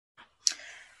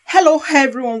Hello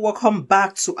everyone, welcome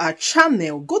back to our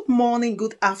channel. Good morning,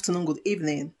 good afternoon, good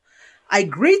evening. I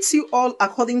greet you all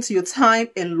according to your time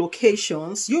and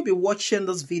locations. You'll be watching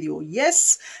this video.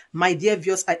 Yes, my dear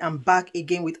viewers, I am back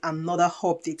again with another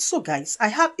update. So guys, I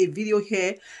have a video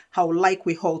here I would like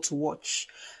we all to watch.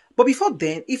 But before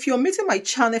then, if you're meeting my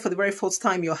channel for the very first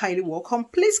time, you're highly welcome.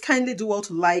 Please kindly do well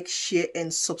to like, share,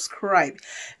 and subscribe.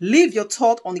 Leave your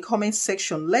thought on the comment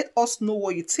section. Let us know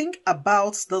what you think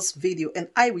about this video, and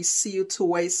I will see you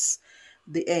towards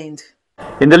the end.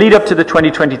 In the lead up to the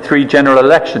 2023 general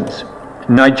elections,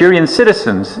 Nigerian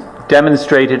citizens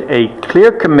demonstrated a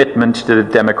clear commitment to the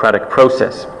democratic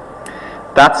process.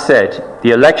 That said,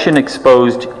 the election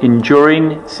exposed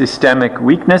enduring systemic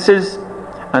weaknesses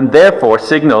and therefore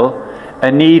signal a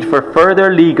need for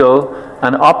further legal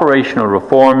and operational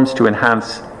reforms to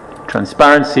enhance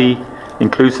transparency,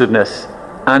 inclusiveness,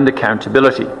 and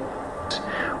accountability.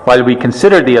 While we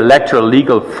consider the electoral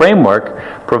legal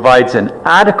framework provides an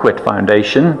adequate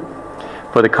foundation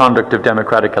for the conduct of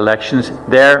democratic elections,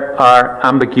 there are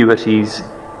ambiguities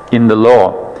in the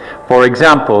law. For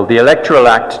example, the Electoral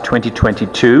Act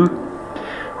 2022,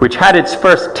 which had its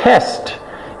first test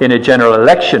in a general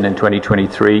election in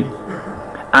 2023,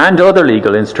 and other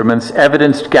legal instruments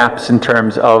evidenced gaps in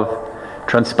terms of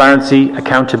transparency,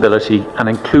 accountability, and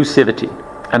inclusivity,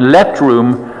 and left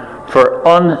room for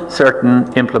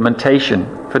uncertain implementation.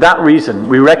 For that reason,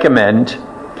 we recommend,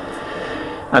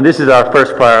 and this is our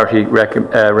first priority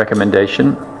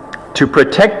recommendation, to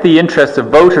protect the interests of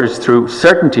voters through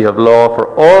certainty of law for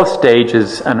all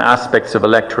stages and aspects of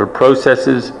electoral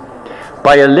processes,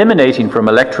 by eliminating from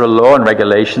electoral law and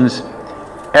regulations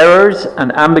errors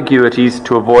and ambiguities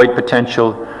to avoid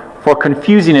potential for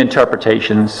confusing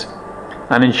interpretations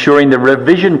and ensuring the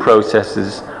revision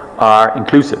processes are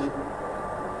inclusive.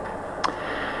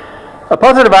 A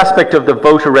positive aspect of the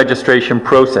voter registration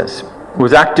process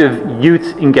was active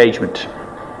youth engagement,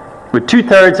 with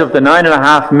 2/3 of the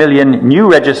 9.5 million new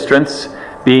registrants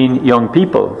being young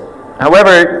people.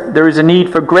 However, there is a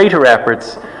need for greater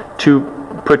efforts to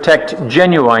protect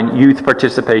genuine youth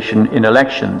participation in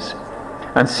elections,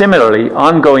 and similarly,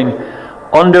 ongoing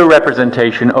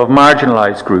underrepresentation of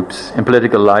marginalized groups in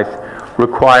political life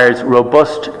requires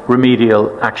robust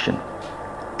remedial action.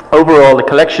 Overall, the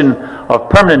collection of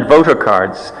permanent voter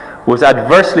cards was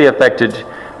adversely affected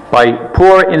by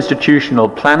poor institutional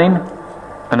planning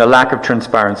and a lack of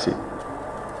transparency.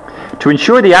 To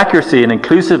ensure the accuracy and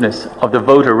inclusiveness of the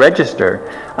voter register,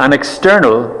 an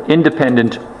external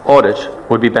independent audit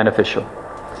would be beneficial.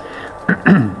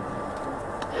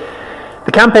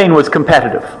 The campaign was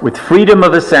competitive, with freedom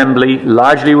of assembly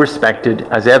largely respected,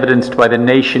 as evidenced by the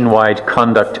nationwide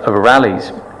conduct of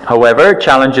rallies. However,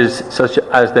 challenges such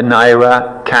as the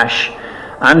naira, cash,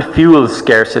 and fuel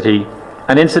scarcity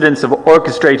and incidents of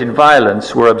orchestrated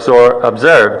violence were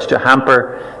observed to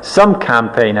hamper some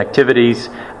campaign activities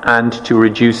and to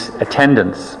reduce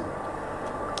attendance.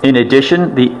 In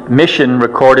addition, the mission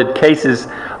recorded cases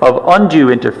of undue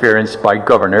interference by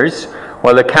governors,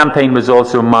 while the campaign was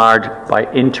also marred by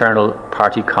internal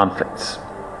party conflicts.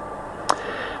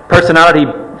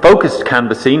 Personality-focused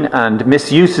canvassing and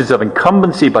misuses of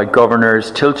incumbency by governors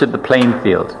tilted the playing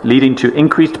field, leading to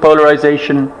increased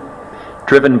polarization,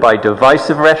 driven by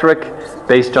divisive rhetoric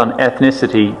based on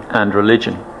ethnicity and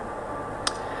religion.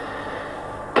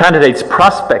 Candidates'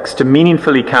 prospects to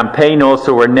meaningfully campaign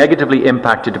also were negatively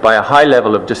impacted by a high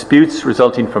level of disputes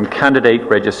resulting from candidate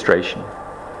registration.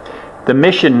 The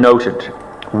mission noted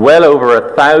well over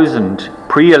 1,000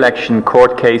 pre-election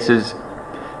court cases,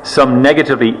 some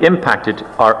negatively impacted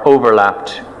or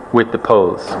overlapped with the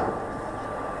polls.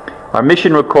 Our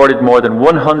mission recorded more than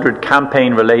 100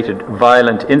 campaign-related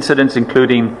violent incidents,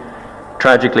 including,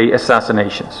 tragically,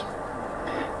 assassinations.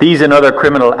 These and other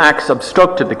criminal acts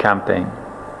obstructed the campaign,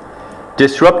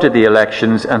 disrupted the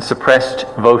elections, and suppressed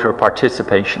voter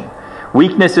participation.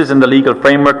 Weaknesses in the legal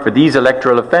framework for these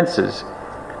electoral offences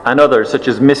and others, such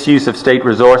as misuse of state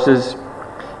resources,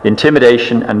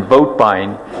 intimidation, and vote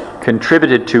buying,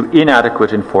 contributed to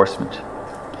inadequate enforcement.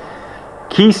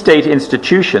 Key state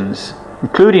institutions,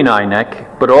 including Inec,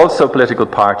 but also political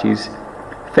parties,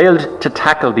 failed to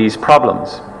tackle these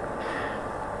problems.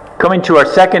 Coming to our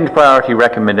second priority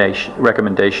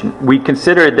recommendation, we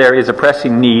consider there is a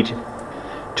pressing need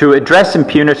to address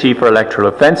impunity for electoral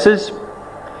offences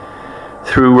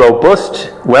through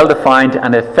robust, well-defined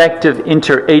and effective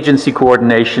interagency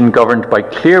coordination governed by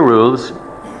clear rules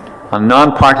on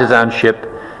non-partisanship,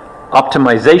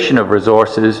 optimization of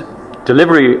resources,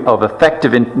 delivery of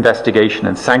effective investigation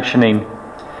and sanctioning,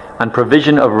 and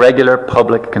provision of regular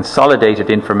public consolidated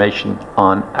information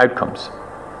on outcomes.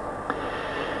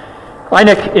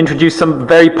 Inec introduced some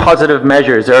very positive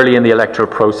measures early in the electoral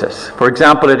process. For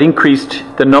example, it increased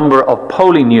the number of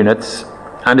polling units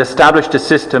and established a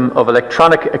system of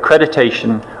electronic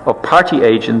accreditation of party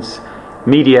agents,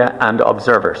 media and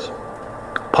observers.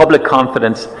 Public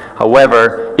confidence,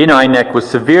 however, in Inec was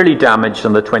severely damaged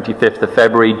on the 25th of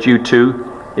February due to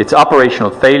its operational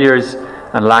failures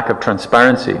and lack of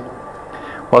transparency.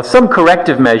 While some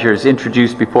corrective measures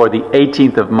introduced before the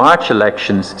 18th of March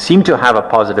elections seemed to have a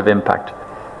positive impact,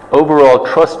 overall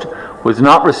trust was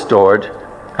not restored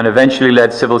and eventually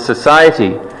led civil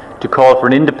society to call for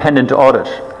an independent audit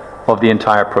of the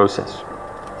entire process.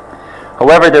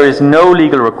 However, there is no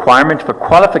legal requirement for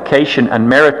qualification and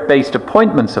merit-based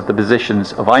appointments of the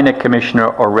positions of Inec Commissioner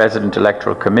or Resident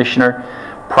Electoral Commissioner.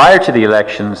 Prior to the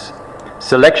elections,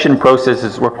 selection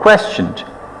processes were questioned,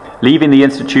 leaving the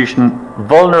institution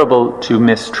vulnerable to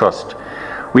mistrust.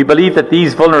 We believe that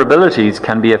these vulnerabilities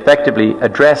can be effectively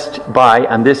addressed by,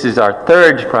 and this is our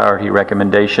third priority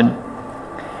recommendation,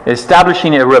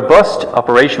 establishing a robust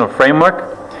operational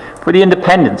framework for the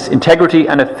independence, integrity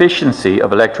and efficiency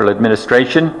of electoral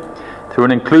administration through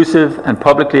an inclusive and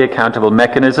publicly accountable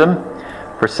mechanism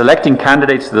for selecting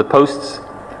candidates to the posts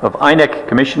of Inec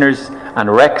commissioners and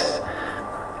recs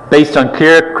based on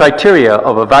clear criteria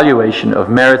of evaluation of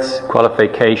merits,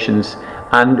 qualifications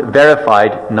and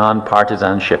verified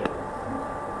non-partisanship.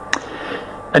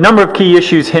 A number of key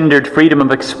issues hindered freedom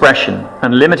of expression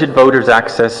and limited voters'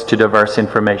 access to diverse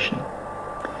information.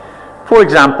 For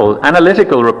example,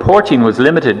 analytical reporting was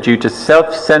limited due to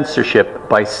self-censorship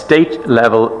by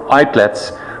state-level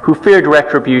outlets who feared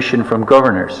retribution from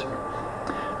governors.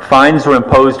 Fines were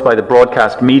imposed by the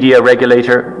broadcast media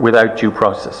regulator without due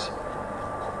process.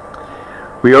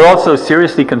 We are also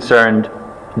seriously concerned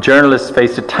journalists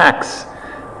faced attacks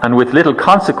and with little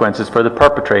consequences for the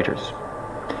perpetrators.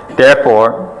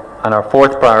 Therefore, and our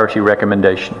fourth priority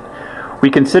recommendation, we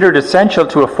consider it essential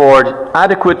to afford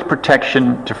adequate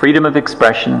protection to freedom of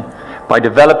expression by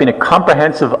developing a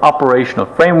comprehensive operational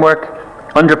framework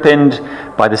underpinned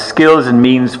by the skills and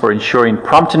means for ensuring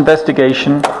prompt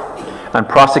investigation and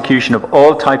prosecution of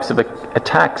all types of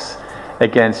attacks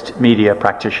against media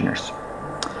practitioners.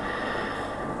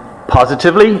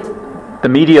 Positively, the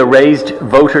media raised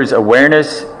voters'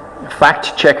 awareness,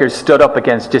 fact-checkers stood up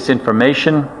against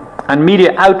disinformation, and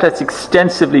media outlets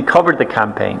extensively covered the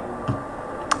campaign,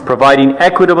 providing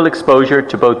equitable exposure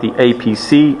to both the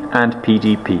APC and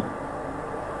PDP.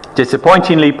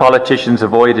 Disappointingly, politicians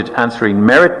avoided answering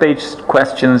merit-based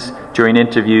questions during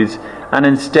interviews and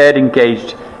instead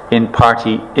engaged in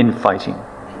party infighting.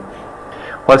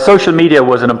 While social media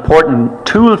was an important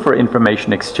tool for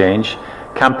information exchange,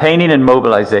 campaigning and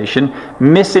mobilization,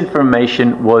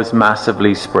 misinformation was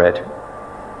massively spread.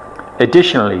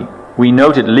 Additionally, we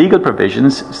noted legal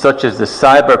provisions such as the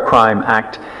Cybercrime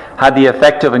Act had the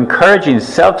effect of encouraging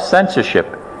self-censorship,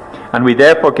 and we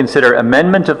therefore consider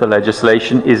amendment of the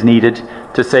legislation is needed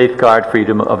to safeguard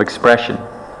freedom of expression.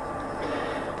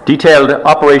 Detailed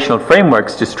operational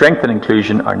frameworks to strengthen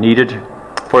inclusion are needed.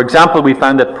 For example, we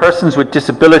found that persons with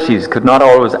disabilities could not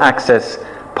always access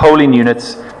polling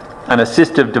units and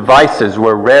assistive devices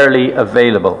were rarely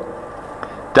available.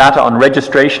 Data on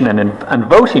registration and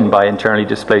voting by internally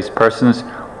displaced persons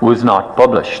was not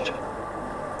published.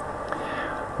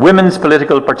 Women's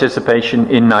political participation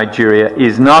in Nigeria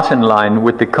is not in line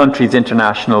with the country's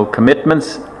international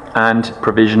commitments and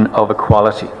provision of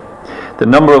equality. The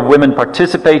number of women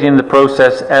participating in the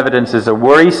process evidences a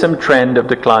worrisome trend of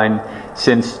decline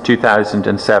since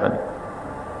 2007.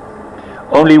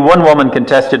 Only one woman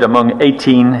contested among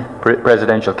 18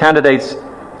 presidential candidates,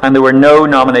 and there were no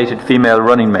nominated female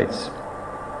running mates.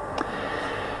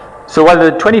 So while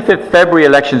the 25th February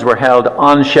elections were held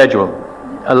on schedule,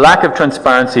 a lack of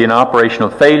transparency and operational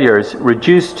failures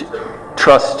reduced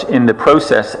trust in the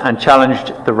process and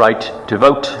challenged the right to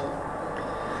vote.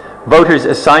 Voters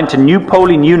assigned to new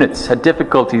polling units had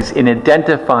difficulties in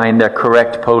identifying their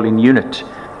correct polling unit,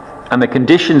 and the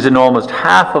conditions in almost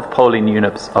half of polling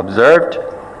units observed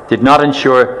did not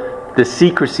ensure the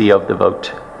secrecy of the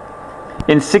vote.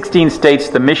 In 16 states,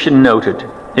 the mission noted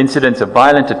incidents of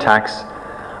violent attacks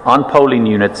on polling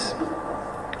units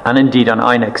and indeed on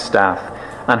Inec staff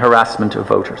and harassment of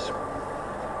voters.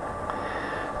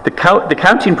 The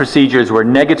counting procedures were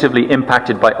negatively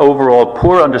impacted by overall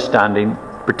poor understanding,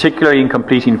 particularly in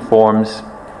completing forms,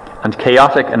 and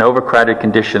chaotic and overcrowded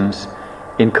conditions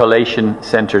in collation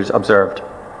centres observed.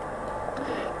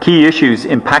 Key issues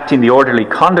impacting the orderly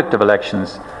conduct of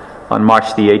elections on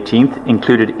March the 18th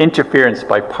included interference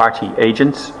by party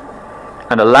agents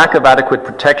and a lack of adequate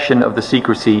protection of the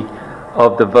secrecy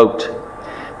of the vote.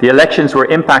 The elections were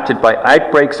impacted by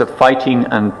outbreaks of fighting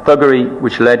and thuggery,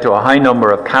 which led to a high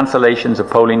number of cancellations of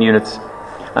polling units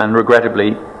and,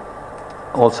 regrettably,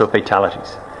 also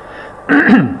fatalities.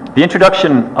 The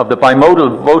introduction of the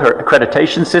bimodal voter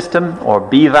accreditation system, or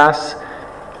BVAS,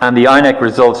 and the Inec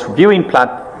results viewing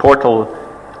portal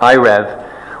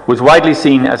IREV was widely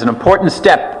seen as an important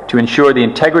step to ensure the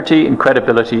integrity and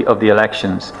credibility of the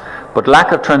elections, but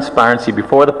lack of transparency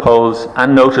before the polls,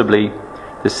 and notably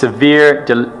the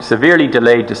severely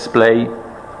delayed display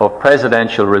of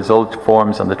presidential result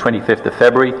forms on the 25th of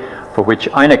February, for which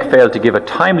Inec failed to give a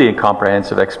timely and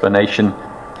comprehensive explanation,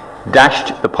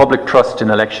 dashed the public trust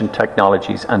in election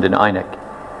technologies and in Inec.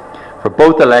 For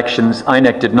both elections,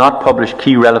 Inec did not publish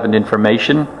key relevant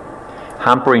information,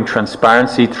 hampering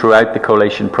transparency throughout the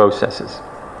collation processes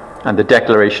and the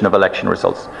declaration of election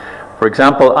results. For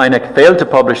example, Inec failed to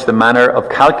publish the manner of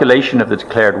calculation of the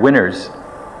declared winners,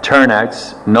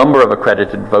 turnouts, number of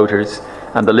accredited voters,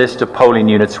 and the list of polling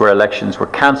units where elections were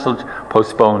cancelled,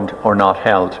 postponed, or not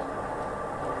held.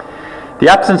 The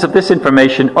absence of this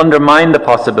information undermined the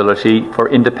possibility for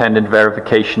independent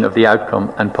verification of the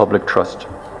outcome and public trust.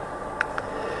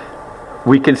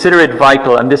 We consider it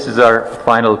vital, and this is our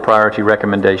final priority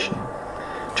recommendation,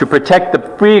 to protect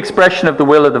the free expression of the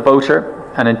will of the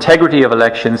voter and integrity of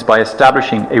elections by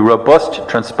establishing a robust,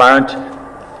 transparent,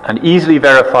 and easily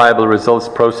verifiable results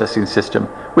processing system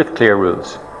with clear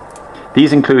rules.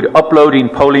 These include uploading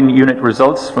polling unit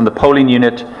results from the polling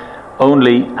unit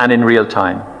only and in real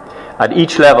time. At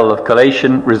each level of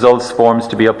collation, results forms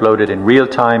to be uploaded in real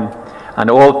time,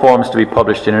 and all forms to be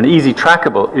published in an easily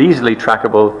trackable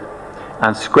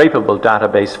and scrapable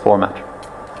database format.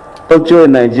 Culture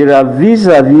in Nigeria,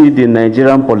 vis-a-vis the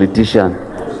Nigerian politician,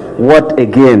 what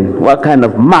kind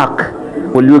of mark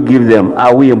will you give them?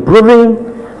 Are we improving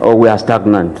or we are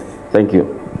stagnant? Thank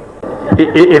you.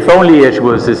 If only it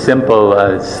was as simple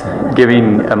as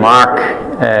giving a mark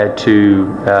to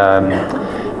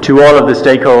all of the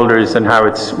stakeholders and how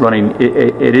it's running.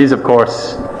 It is, of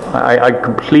course, I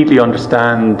completely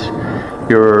understand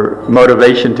your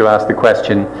motivation to ask the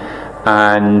question,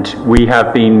 and we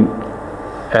have been,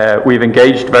 we've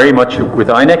engaged very much with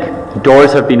Inec.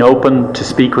 Doors have been open to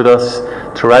speak with us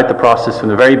throughout the process from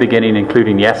the very beginning,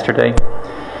 including yesterday.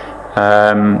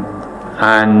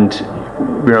 And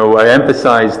you know, I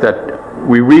emphasize that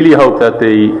we really hope that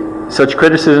such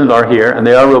criticisms are here, and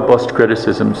they are robust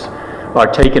criticisms, are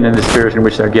taken in the spirit in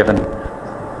which they're given.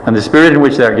 And the spirit in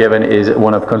which they're given is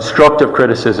one of constructive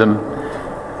criticism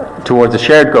towards a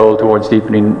shared goal towards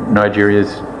deepening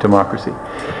Nigeria's democracy.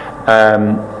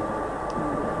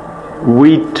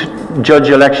 We judge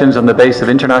elections on the basis of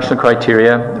international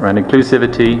criteria around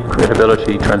inclusivity,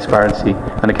 credibility, transparency,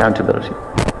 and accountability.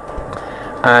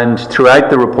 And throughout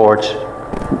the report,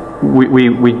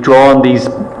 we draw on these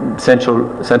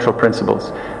central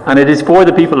principles. And it is for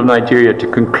the people of Nigeria to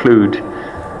conclude,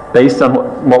 based on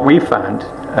what we found,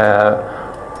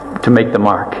 to make the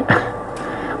mark,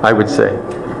 I would say.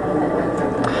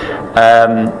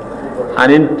 I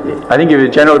think you have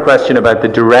a general question about the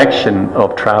direction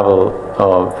of travel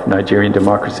of Nigerian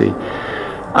democracy.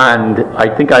 And I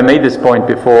think I made this point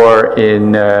before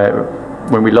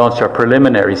when we launched our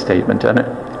preliminary statement. And,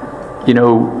 you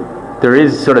know, there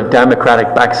is sort of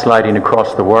democratic backsliding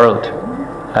across the world.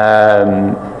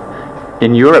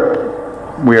 In Europe,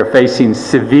 we are facing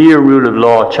severe rule of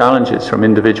law challenges from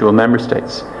individual member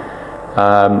states.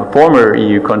 Former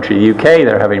EU country, UK,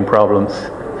 they're having problems.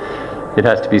 It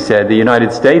has to be said. The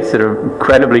United States had an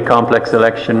incredibly complex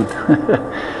election,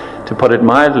 to put it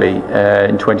mildly,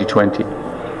 in 2020.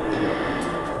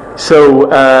 So,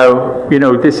 you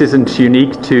know, this isn't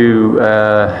unique to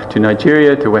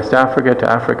Nigeria, to West Africa, to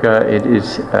Africa. It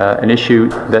is an issue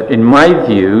that, in my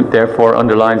view, therefore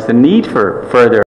underlines the need for further